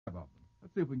of them.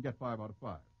 Let's see if we can get 5 out of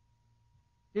 5.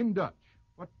 In Dutch.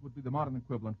 What would be the modern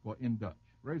equivalent for in Dutch?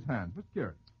 Raise hands. Mr.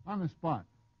 Kieran. On the spot.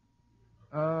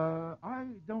 I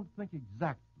don't think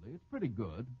exactly. It's pretty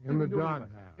good. In the doghouse.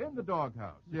 In the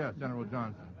doghouse. Yes, General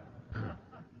Johnson.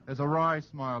 There's a wry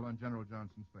smile on General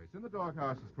Johnson's face. In the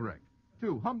doghouse is correct.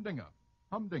 2, humdinger.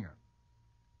 Humdinger.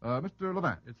 Mr.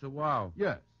 Levant. It's a wow.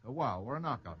 Yes, a wow or a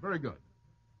knockout. Very good.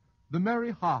 The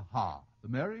merry ha-ha. The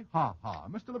merry ha-ha.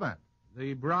 Mr. Levant.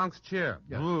 The Bronx cheer.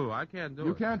 Yes. Ooh, I can't do it.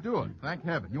 You can't do it. Thank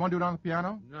heaven. You want to do it on the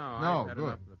piano? No, No, I've had good.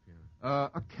 enough of the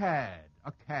piano. A cad.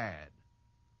 A cad.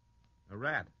 A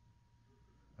rat.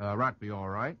 Rat be all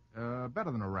right.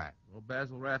 Better than a rat. Well,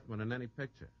 Basil Rathbone in any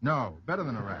picture. No, better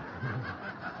than a rat.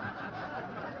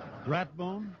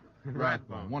 Ratbone?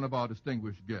 Ratbone. One of our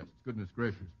distinguished guests. Goodness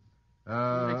gracious. He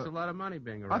makes a lot of money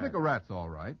being a rat. I think a rat's all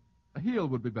right. A heel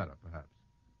would be better, perhaps.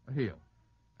 A heel.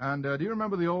 And do you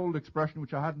remember the old expression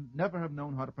which I never have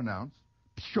known how to pronounce?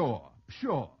 Pshaw.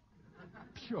 Pshaw.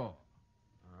 Pshaw.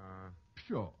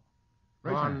 Pshaw.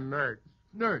 On nerds.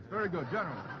 Nerds. Very good.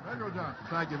 General Johnson,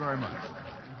 thank you very much.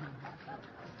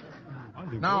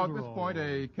 Now, at this point,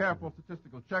 a careful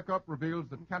statistical checkup reveals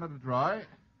that Canada Dry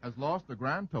has lost a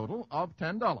grand total of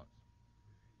 $10.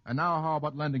 And now, how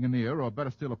about lending an ear, or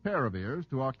better still, a pair of ears,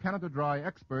 to our Canada Dry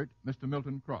expert, Mr.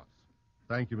 Milton Cross?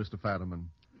 Thank you, Mr. Fadiman.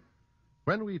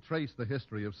 When we trace the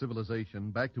history of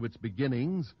civilization back to its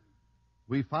beginnings,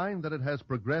 we find that it has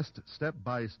progressed step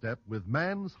by step with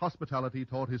man's hospitality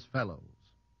toward his fellows.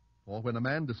 For when a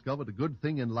man discovered a good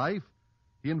thing in life,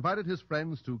 he invited his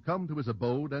friends to come to his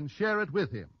abode and share it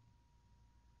with him.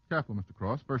 Careful, Mr.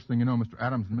 Cross. First thing you know, Mr.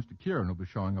 Adams and Mr. Kieran will be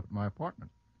showing up at my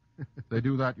apartment. They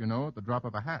do that, you know, at the drop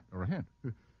of a hat or a hint.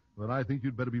 Well, I think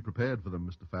you'd better be prepared for them,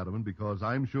 Mr. Fadiman, because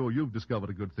I'm sure you've discovered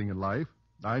a good thing in life.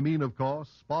 I mean, of course,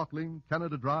 sparkling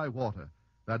Canada Dry water,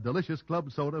 that delicious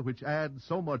club soda which adds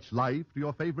so much life to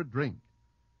your favorite drink.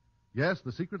 Yes,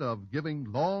 the secret of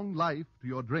giving long life to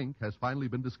your drink has finally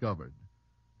been discovered.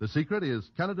 The secret is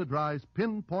Canada Dry's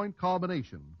pinpoint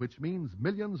carbonation, which means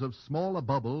millions of smaller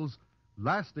bubbles,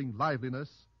 lasting liveliness,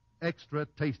 extra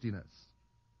tastiness.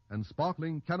 And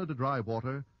sparkling Canada Dry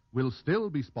water will still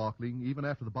be sparkling even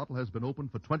after the bottle has been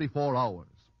opened for 24 hours.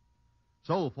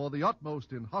 So, for the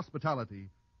utmost in hospitality,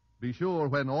 be sure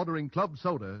when ordering club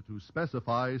soda to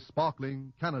specify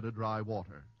sparkling Canada Dry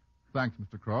water. Thanks,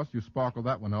 Mr. Cross. You sparkled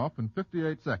that one off in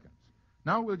 58 seconds.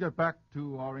 Now we'll get back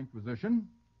to our Inquisition.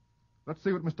 Let's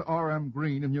see what Mr. R.M.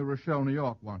 Green in New Rochelle, New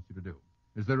York wants you to do.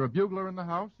 Is there a bugler in the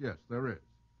house? Yes, there is.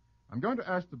 I'm going to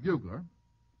ask the bugler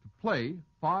to play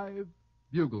 5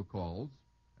 bugle calls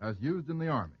as used in the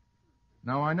Army.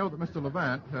 Now, I know that Mr.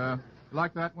 Levant,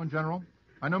 like that one, General?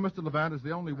 I know Mr. Levant is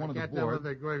the only one of the board. I can't tell whether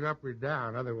they're going up or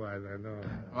down, otherwise I know.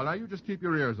 Well, now you just keep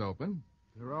your ears open.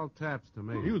 They're all taps to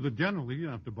me. He was a general. He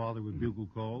didn't have to bother with bugle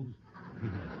calls.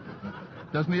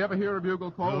 Doesn't he ever hear a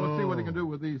bugle call? Let's see what he can do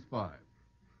with these 5.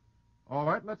 All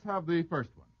right, let's have the first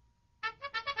one.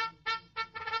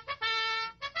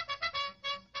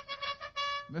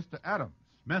 Mr. Adams.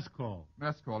 Mess call.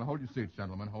 Mess call. Now, hold your seats,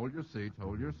 gentlemen. Hold your seats.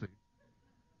 Hold your seats.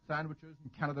 Sandwiches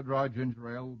and Canada Dry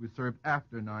ginger ale will be served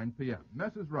after 9 p.m.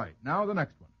 Mess is right. Now the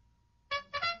next one.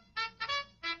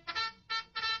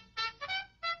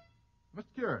 Mr.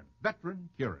 Kieran. Veteran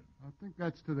Kieran. I think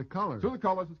that's to the colors. To the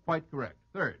colors is quite correct.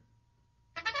 Third.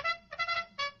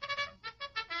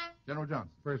 General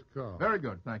Johnson. First call. Very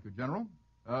good. Thank you, General.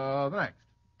 The next.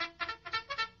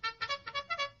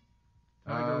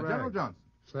 General Johnson.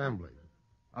 Assembly.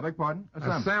 I beg pardon?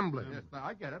 Assembly. Yes,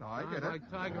 I get it. I get it.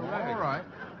 Like Tiger All Rag. right.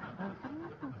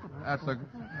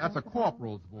 That's a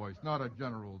corporal's voice, not a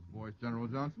general's voice, General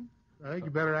Johnson. I think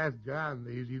you better ask John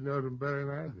these. He knows them better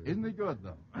than I do. Isn't he good,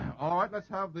 though? All right, let's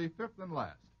have the 5th and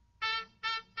last.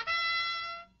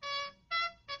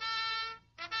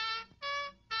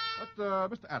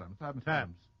 Mr. Adams. Have Mr. Taps.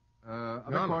 Adams. I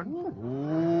beg pardon?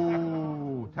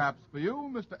 Ooh, taps for you,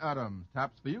 Mr. Adams.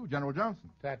 Taps for you, General Johnson.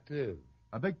 Tattoo.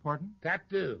 I beg pardon?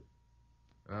 Tattoo.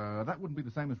 That wouldn't be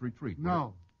the same as retreat. would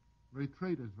No.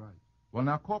 Retreat is right. it? Well,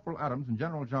 now, Corporal Adams and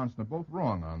General Johnson are both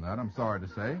wrong on that, I'm sorry to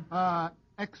say.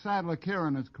 Ex-Adler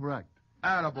Kieran is correct.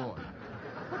 Attaboy.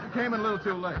 You came in a little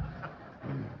too late.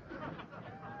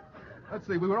 Let's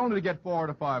see, we were only to get 4 out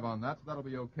of 5 on that, so that'll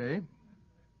be okay.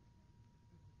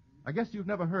 I guess you've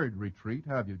never heard retreat,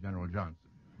 have you, General Johnson?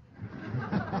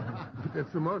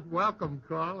 It's the most welcome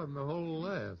call in the whole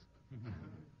list.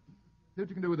 See what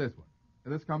you can do with this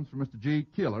one. This comes from Mr. G.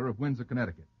 Keeler of Windsor,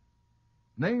 Connecticut.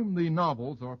 Name the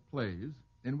novels or plays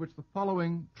in which the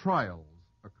following trials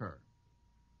occur.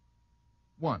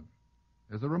 1.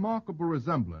 There's a remarkable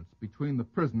resemblance between the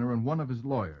prisoner and one of his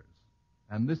lawyers,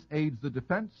 and this aids the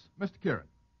defense. Mr. Kieran.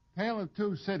 Tale of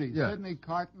Two Cities. Yes. Sidney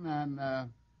Carton and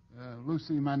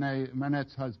Lucy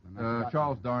Manette's husband.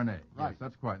 Charles Darnay. Right. Yes,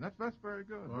 that's quite. That's very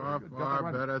good. Far, Very good.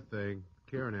 far better thing.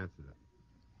 Kieran answered it.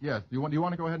 Yes. Do you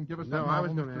want to go ahead and give us No, that I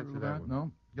was novel, gonna Mr. answer that Levant? one.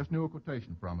 No? Just knew a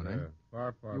quotation from it, eh?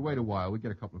 Far, far You wait a better. while. We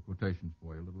get a couple of quotations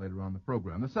for you a little later on in the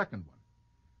program. The second one.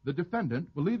 The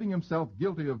defendant, believing himself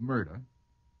guilty of murder,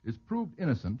 is proved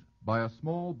innocent by a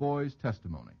small boy's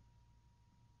testimony.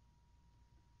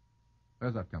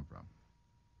 Where's that come from?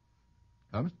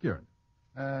 Mr.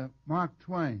 Kieran. Mark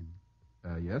Twain.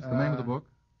 Yes, the name of the book.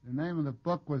 The name of the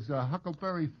book was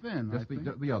Huckleberry Finn, I Just think.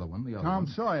 the other one. The other Tom one.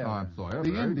 Sawyer. Tom Sawyer.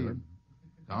 The very Indian. good.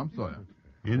 Tom Sawyer.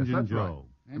 Injun Yes, that's Joe.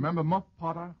 right. Remember Muff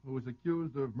Potter, who was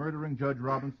accused of murdering Judge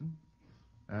Robinson?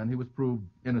 And he was proved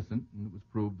innocent, and it was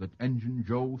proved that Injun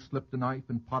Joe slipped a knife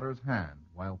in Potter's hand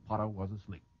while Potter was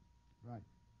asleep. Right.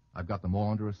 I've got them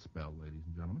all under a spell, ladies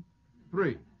and gentlemen.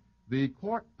 3. The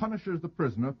court punishes the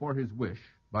prisoner for his wish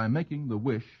by making the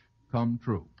wish come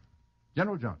true.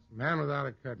 General Johnson. Man without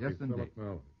a country. Yes, indeed. Philip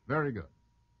Nolan. Very good.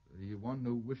 The one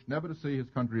who wished never to see his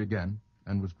country again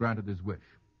and was granted his wish.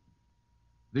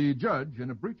 The judge, in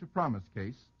a breach of promise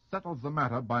case, settles the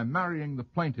matter by marrying the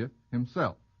plaintiff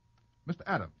himself. Mr.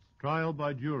 Adams. Trial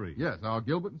by jury. Yes, our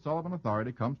Gilbert and Sullivan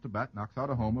authority comes to bat, knocks out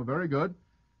a homer. Very good.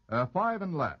 5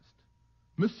 and last.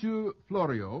 Monsieur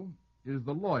Florio is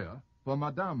the lawyer for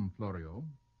Madame Florio,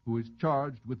 who is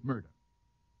charged with murder.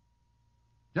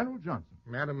 General Johnson.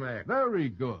 Madam X. Very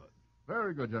good.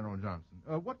 Very good, General Johnson.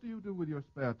 What do you do with your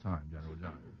spare time, General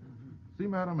Johnson? See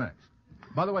Madam X.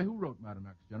 By the way, who wrote Madam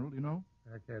X, General? Do you know?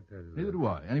 I can't tell you. Neither that. do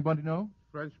I. Anybody know?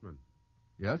 Frenchman.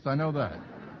 Yes, I know that.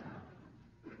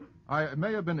 It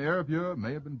may have been Hervieux,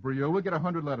 may have been Brio. We'll get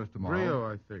 100 letters tomorrow. Brio,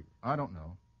 I think. I don't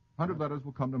know. 100 letters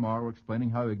will come tomorrow explaining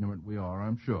how ignorant we are,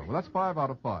 I'm sure. Well, that's 5 out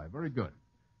of 5. Very good.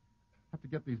 Have to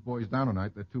get these boys down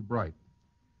tonight. They're too bright.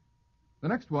 The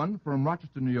next one from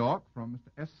Rochester, New York, from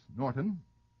Mr. S. Norton,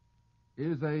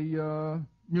 is a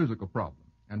musical problem,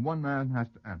 and one man has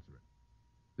to answer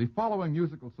it. The following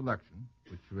musical selection,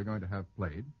 which we're going to have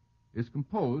played, is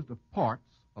composed of parts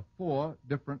of 4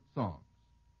 different songs.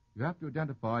 You have to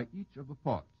identify each of the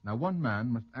parts. Now, one man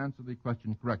must answer the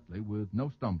question correctly with no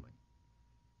stumbling.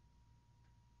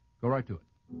 Go right to it.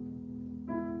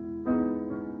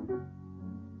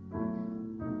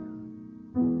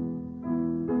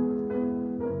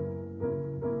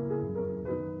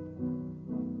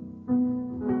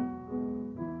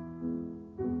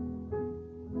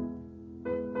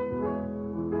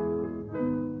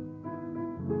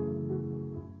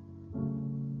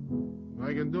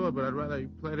 I can do it, but I'd rather you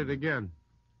played it again.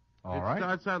 All It right.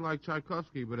 starts out like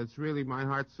Tchaikovsky, but it's really My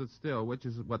Heart Stood Still, which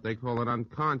is what they call an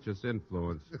unconscious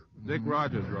influence. Dick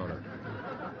Rogers wrote it.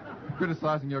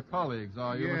 Criticizing your colleagues,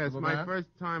 are you, Yeah, Mr. it's my Levant? first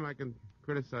time I can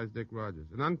criticize Dick Rogers.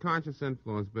 An unconscious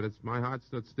influence, but it's My Heart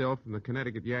Stood Still from the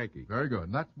Connecticut Yankee. Very good.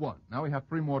 And that's 1. Now we have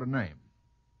 3 more to name.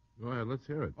 Go ahead, let's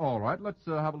hear it. All right. Let's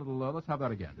have a little. Let's have that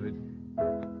again.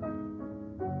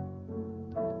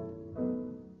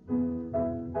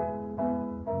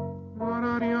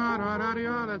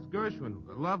 That's Gershwin.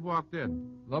 Love Walked In.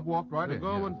 Love walked right The in.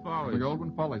 Goldwyn yes. Follies. The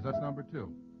Goldwyn Follies. That's number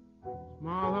 2.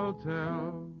 Small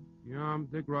Hotel. Yum,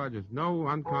 Dick Rogers. No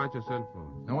unconscious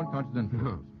influence. No unconscious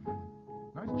influence.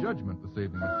 Nice judgment this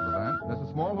evening, Mr. Levant. There's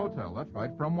a small hotel. That's right.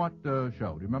 From what show?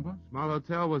 Do you remember? Small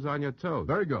Hotel was On Your Toes.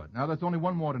 Very good. Now there's only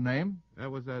one more to name. That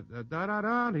was that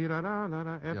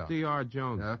da-da-da-dee-da-da-da-da, FDR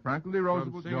Jones. Franklin D.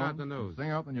 Roosevelt Sing Out Jones. the News. Sing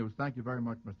Out the News. Thank you very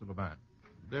much, Mr. Levant.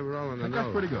 They were all in I the think that's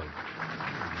nose. pretty good.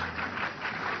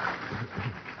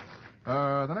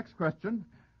 The next question.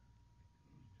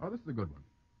 Oh, this is a good one.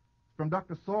 It's from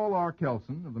Dr. Saul R.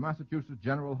 Kelson of the Massachusetts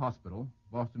General Hospital,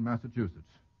 Boston,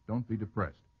 Massachusetts. Don't be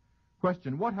depressed.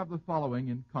 Question, what have the following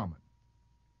in common?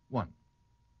 1.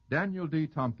 Daniel D.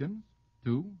 Tompkins.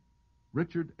 2.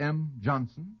 Richard M.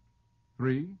 Johnson.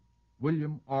 3.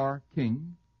 William R.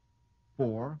 King.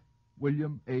 4.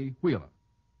 William A. Wheeler.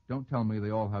 Don't tell me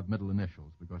they all have middle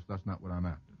initials, because that's not what I'm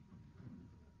after.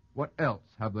 What else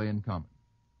have they in common?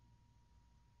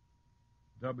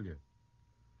 W.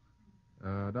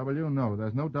 W? No,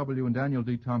 there's no W in Daniel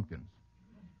D. Tompkins.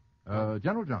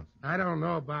 General Johnson. I don't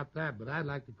know about that, but I'd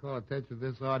like to call attention to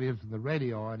this audience and the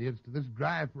radio audience to this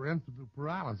drive for infantile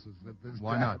paralysis that this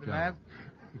Why not, gentleman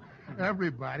has.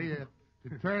 Everybody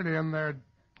to turn in their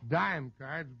dime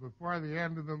cards before the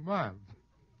end of the month.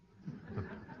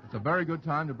 It's a very good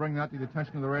time to bring that to the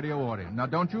attention of the radio audience. Now,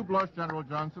 don't you blush, General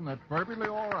Johnson. That's perfectly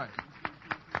all right.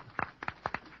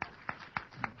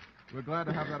 We're glad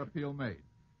to have that appeal made.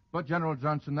 But, General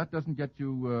Johnson, that doesn't get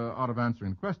you out of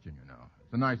answering the question, you know.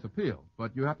 It's a nice appeal,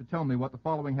 but you have to tell me what the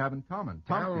following have in common.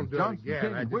 I won't Tompkins, do Johnson, it again.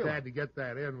 King, I just Wheeler. had to get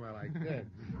that in while I could.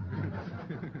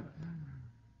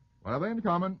 What have they in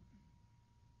common?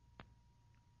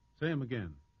 Say them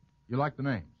again. You like the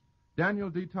names. Daniel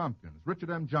D. Tompkins, Richard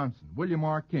M. Johnson, William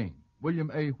R. King, William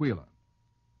A. Wheeler.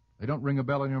 They don't ring a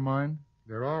bell in your mind?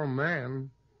 They're all men.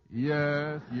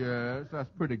 Yes, that's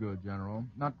pretty good, General.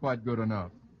 Not quite good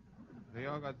enough. They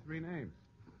all got 3 names.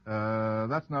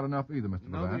 That's not enough either, Mr.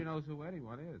 Nobody Levant. knows who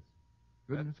anyone is.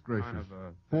 Goodness That's gracious. kind of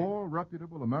a 4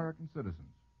 reputable American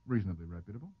citizens. Reasonably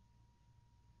reputable.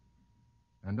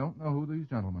 And don't know who these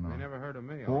gentlemen are. They never heard of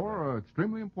me. 4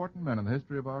 extremely important men in the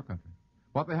history of our country.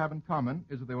 What they have in common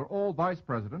is that they were all vice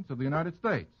presidents of the United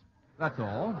States. That's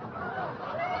all.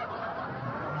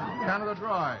 Canada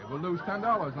Dry will lose $10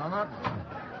 on that one.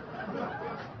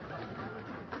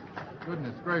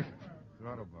 Goodness gracious.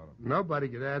 Nobody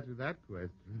could answer that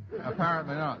question.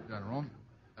 Apparently not, General.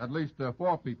 At least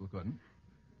 4 people couldn't.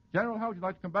 General, how would you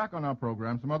like to come back on our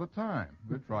program some other time?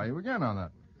 We'll try you again on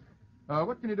that one.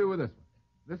 What can you do with this one?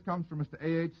 This comes from Mr.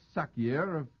 A.H.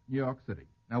 Sakier of New York City.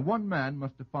 Now, one man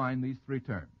must define these 3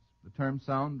 terms. The terms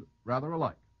sound rather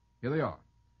alike. Here they are.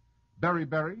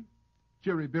 Berry-berry,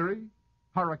 chiri-biri,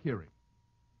 harakiri.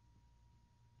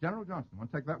 General Johnson,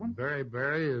 want to take that one?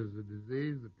 Berry is a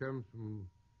disease that comes from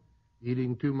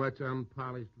eating too much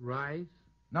unpolished rice.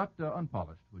 Not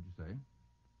unpolished, would you say?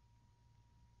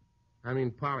 I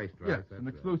mean polished rice. Yes, an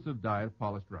exclusive diet of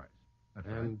polished rice. That's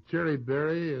and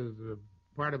chiri-biri is a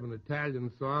part of an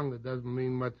Italian song that doesn't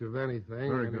mean much of anything.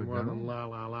 Very any good, more General. than la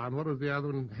la la. And what was the other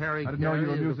one? Harry I didn't know you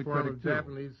were a is music a form critic, of too.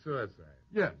 Japanese suicide.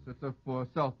 Yes, it's for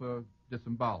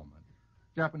self-disembowelment.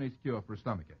 Japanese cure for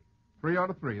stomachache. 3 out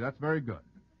of 3. That's very good.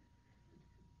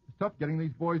 It's tough getting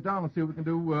these boys down. Let's see what we can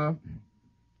do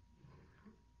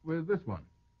with this one.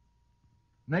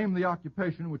 Name the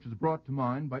occupation which is brought to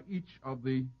mind by each of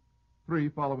the 3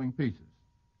 following pieces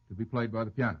to be played by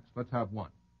the pianist. Let's have one.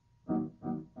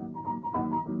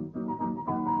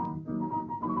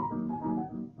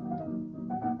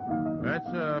 That's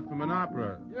from an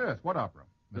opera. Yes, what opera?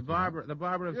 The Mr.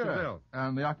 Barber of Yes, Seville.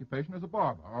 and the occupation is a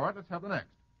barber. All right, let's have the next.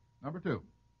 Number 2.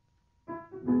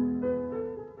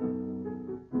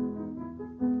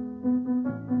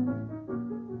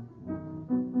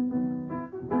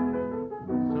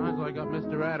 Sounds like up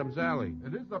Mr. Adams' alley.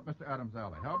 It is up Mr. Adams'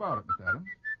 alley. How about it, Mr. Adams?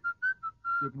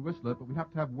 You can whistle it, but we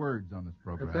have to have words on this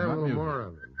program. Let's have a not little music. more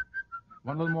of it.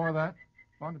 Want a little more of that?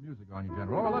 Fond of music on you,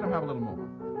 General. Oh, let him have a little more.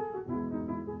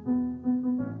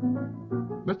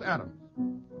 Mr. Adams.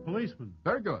 Policeman.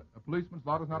 Very good. A policeman's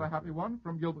lot is not a happy one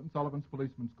from Gilbert and Sullivan's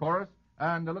Policeman's Chorus.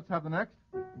 And let's have the next.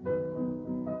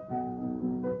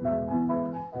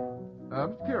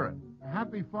 Mr. Kieran.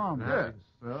 Happy farm. Yes,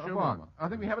 Schumann. Obama. I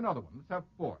think we have another one. Let's have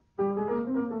 4.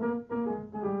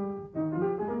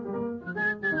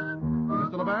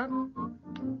 Mr. Levant?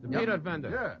 The peanut vendor.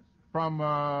 Yes, from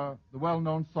the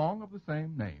well-known song of the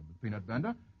same name, The Peanut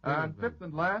Vendor. And 5th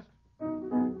and last.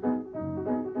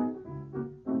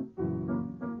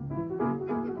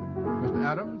 Mr.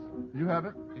 Adams, do you have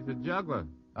it? He's a juggler.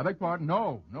 I beg pardon?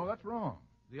 No, that's wrong.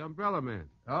 The umbrella man.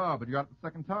 Ah, but you got it the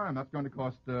second time. That's going to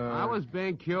cost... I was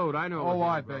being cute. I know. it was Oh, the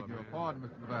I umbrella beg your man. pardon,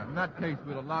 Mr. Levant. In that case,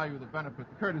 we'll allow you the benefit,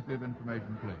 the courtesy of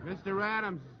information, please. Mr.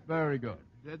 Adams Very good.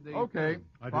 did the... Okay,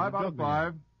 I did 5 the out of juggling.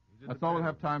 5. He did That's the all we'll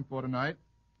piano. have time for tonight.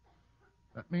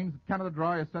 That means that Canada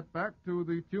Dry is set back to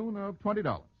the tune of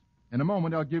 $20. In a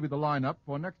moment, I'll give you the lineup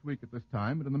for next week at this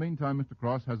time, but in the meantime, Mr.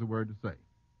 Cross has a word to say.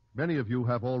 Many of you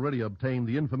have already obtained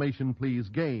the Information Please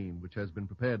game, which has been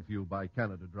prepared for you by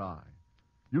Canada Dry.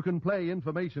 You can play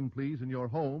Information Please in your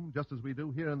home, just as we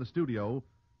do here in the studio,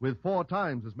 with 4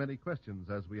 times as many questions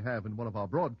as we have in one of our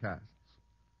broadcasts.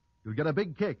 You'll get a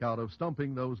big kick out of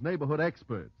stumping those neighborhood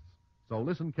experts. So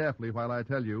listen carefully while I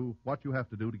tell you what you have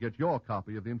to do to get your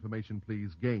copy of the Information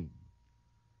Please game.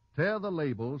 Tear the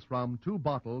labels from 2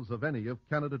 bottles of any of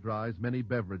Canada Dry's many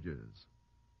beverages.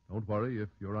 Don't worry if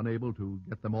you're unable to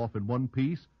get them off in one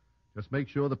piece. Just make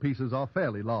sure the pieces are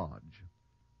fairly large.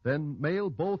 Then mail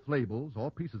both labels or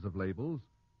pieces of labels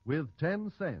with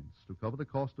 10 cents to cover the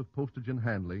cost of postage and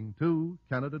handling to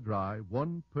Canada Dry,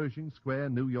 1 Pershing Square,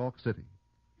 New York City.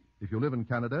 If you live in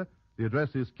Canada, the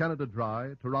address is Canada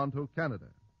Dry, Toronto, Canada.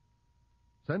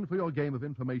 Send for your game of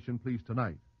Information Please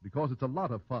tonight, because it's a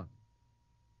lot of fun.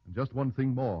 And just one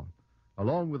thing more.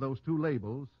 Along with those 2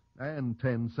 labels and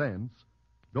 10 cents,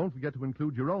 don't forget to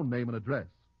include your own name and address.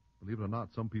 Believe it or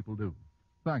not, some people do.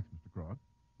 Thanks, Mr. Cross.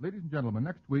 Ladies and gentlemen,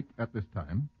 next week at this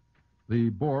time, the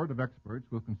board of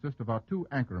experts will consist of our 2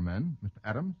 anchormen, Mr.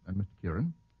 Adams and Mr.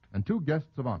 Kieran, and 2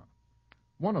 guests of honor.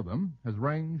 One of them has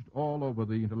ranged all over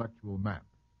the intellectual map.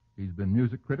 He's been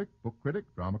music critic, book critic,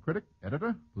 drama critic,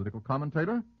 editor, political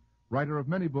commentator, writer of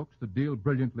many books that deal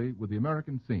brilliantly with the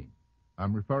American scene.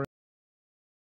 I'm referring